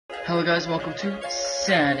Hello guys, welcome to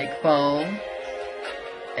Sanic Ball.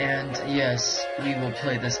 And yes, we will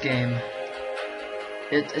play this game.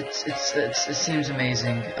 It seems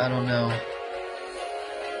amazing, I don't know.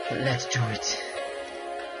 But let's do it.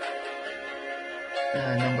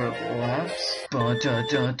 Number of laps. Oh,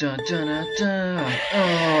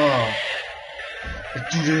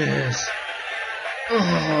 let's do this.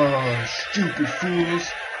 Oh, stupid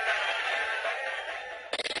fools.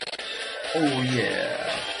 Oh yeah.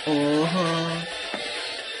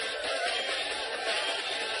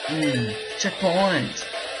 Checkpoint.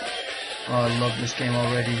 Oh, I love this game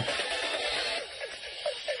already.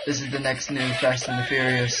 This is the next new Fast and the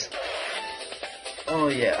Furious. Oh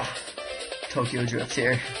yeah. Tokyo Drift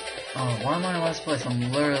here. Oh, why am I in last place?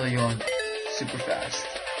 I'm literally going super fast.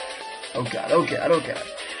 Oh god, oh god, oh god.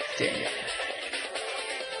 Dang it.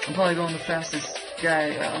 I'm probably going the fastest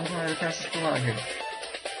guy, I'm probably the fastest fool out here.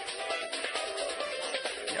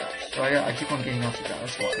 So yeah, I keep on getting off the ground,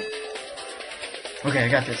 that's why. Okay, I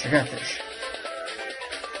got this.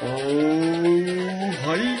 Oh,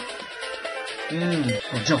 hi.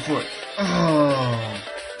 Oh, jump for it. Oh.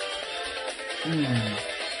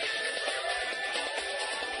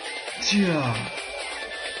 Yeah.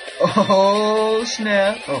 Oh,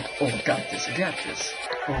 snap. Oh, I got this. I can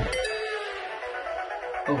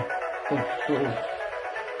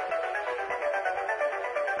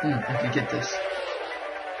get this.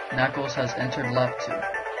 Knuckles has entered lap 2.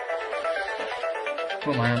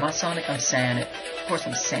 Who am I? I'm not Sonic, I'm Sanic. Of course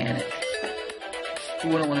I'm Sanic. Who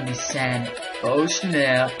wouldn't want to be Sanic? Oh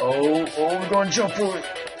snap. Oh, we're going to jump for it.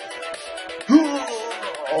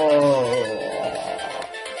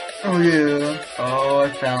 Oh yeah. Oh,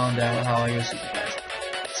 I found out how I go super fast.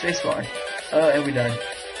 Spacebar. And we died.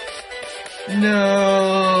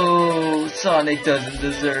 No! Sonic doesn't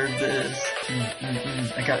deserve this.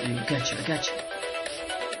 I got you.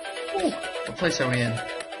 Ooh, what place are we in?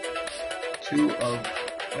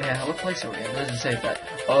 Yeah, what place are we in? It doesn't say that.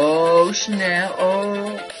 Oh snap,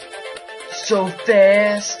 oh. So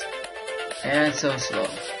fast. And so slow.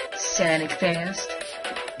 Sanic fast.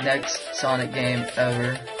 Next Sonic game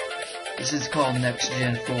ever. This is called Next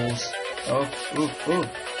Gen Fools. Oh.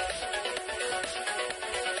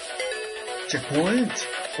 Checkpoint.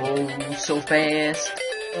 Oh, so fast.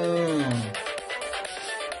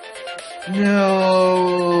 No.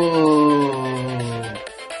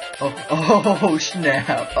 Oh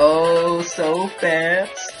snap. Oh, so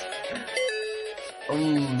fast.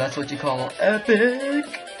 That's what you call epic.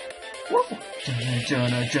 Whoa.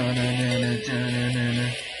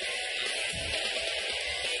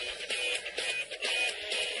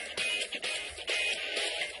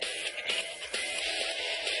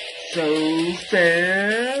 So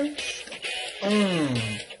fast.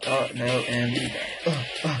 Oh no, and we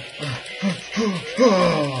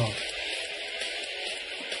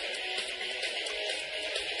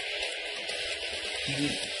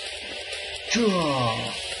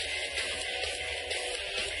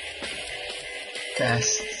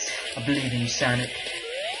Fast. I believe in you, Sanic.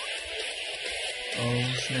 Oh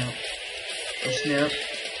snap.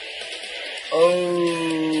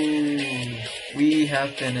 Oh, we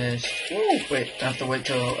have finished. Woo! Wait, I have to wait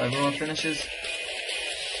till everyone finishes.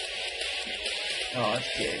 Oh,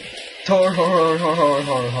 that's gay.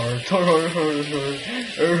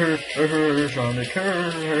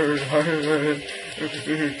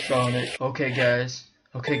 Sonic. Okay guys,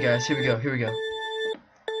 here we go.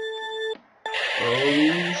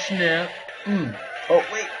 Oh snap. Oh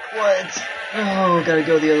wait, what? Oh, I gotta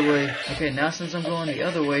go the other way. Okay, now since I'm going the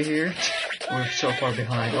other way here, we're so far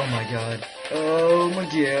behind. Oh my god,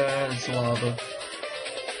 it's lava.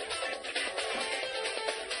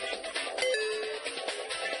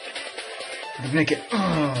 Make it.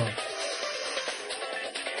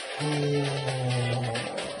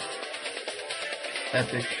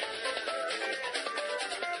 Epic.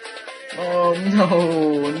 Oh no,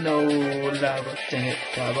 lava. Dang it.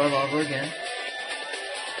 Lava again.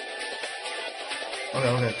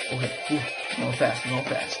 Okay. Going fast.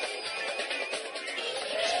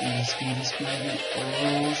 Speedy.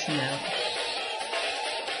 Oh snap.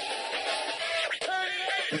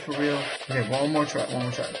 For real. Okay, one more try.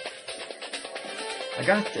 I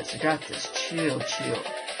got this. Chill.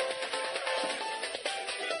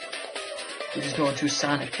 We're just going too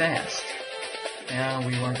Sonic fast. Yeah,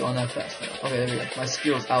 we weren't going that fast enough. Okay, there we go. My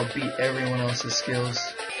skills outbeat everyone else's skills.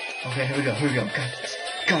 Okay, here we go.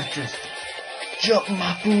 Got this. Jump,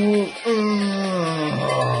 my fool.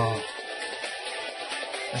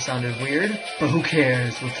 That sounded weird, but who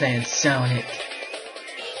cares? We're playing Sonic.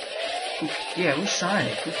 Yeah, we're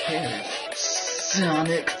Sonic. Who cares?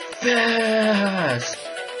 Sonic fast.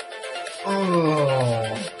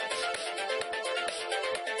 Oh.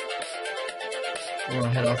 We're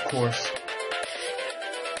gonna head off course.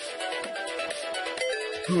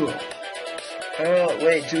 Oh,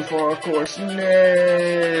 wait, too far off course.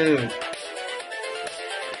 No!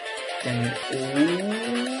 Dang it.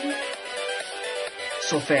 Oh.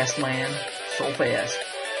 So fast, man. So fast.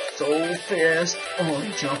 So fast. Oh,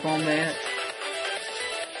 jump on that.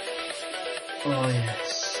 Oh,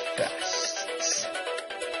 yes. Fast.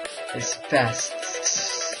 It's fast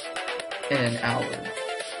in an hour.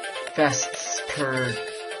 Fasts per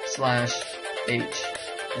 /H.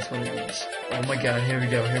 That's what it means. Oh my god, here we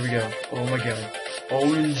go, here we go. Oh my god.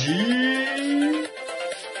 OMG!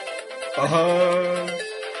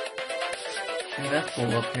 Look at that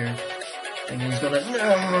fool up here. And he's gonna.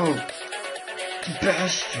 No!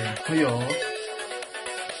 Bastard! Yo.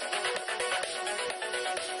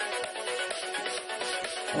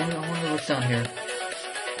 I wonder what's down here.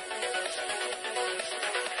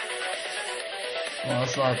 Well,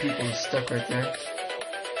 that's a lot of people stuck right there.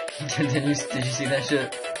 did you see that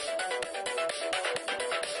shit?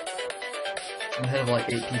 I'm ahead of like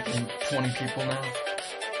 8 people, 20 people now.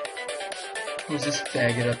 Who's this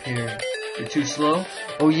faggot up here? You're too slow?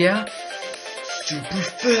 Oh yeah? Super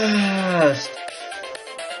fast!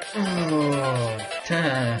 Oh,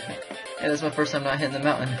 yeah, that's my first time not hitting the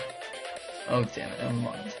mountain. Oh damn it, never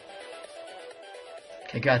mind.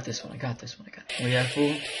 Okay, I got this one, I got this one. Oh yeah,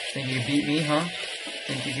 fool? Think you can beat me, huh?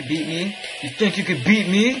 Think you can beat me? You think you can beat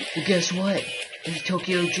me? Well, guess what? It's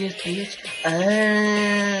Tokyo Drift, bitch.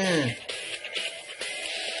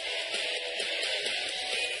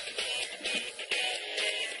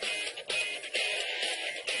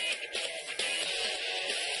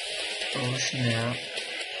 Oh snap.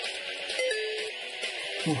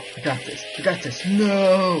 Ooh, I got this. I got this.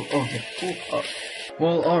 No! Okay. Ooh,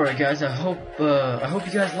 well, alright guys, I hope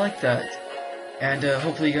you guys like that. And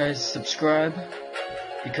hopefully you guys subscribe,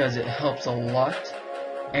 because it helps a lot.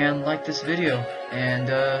 And like this video. And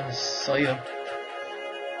see ya.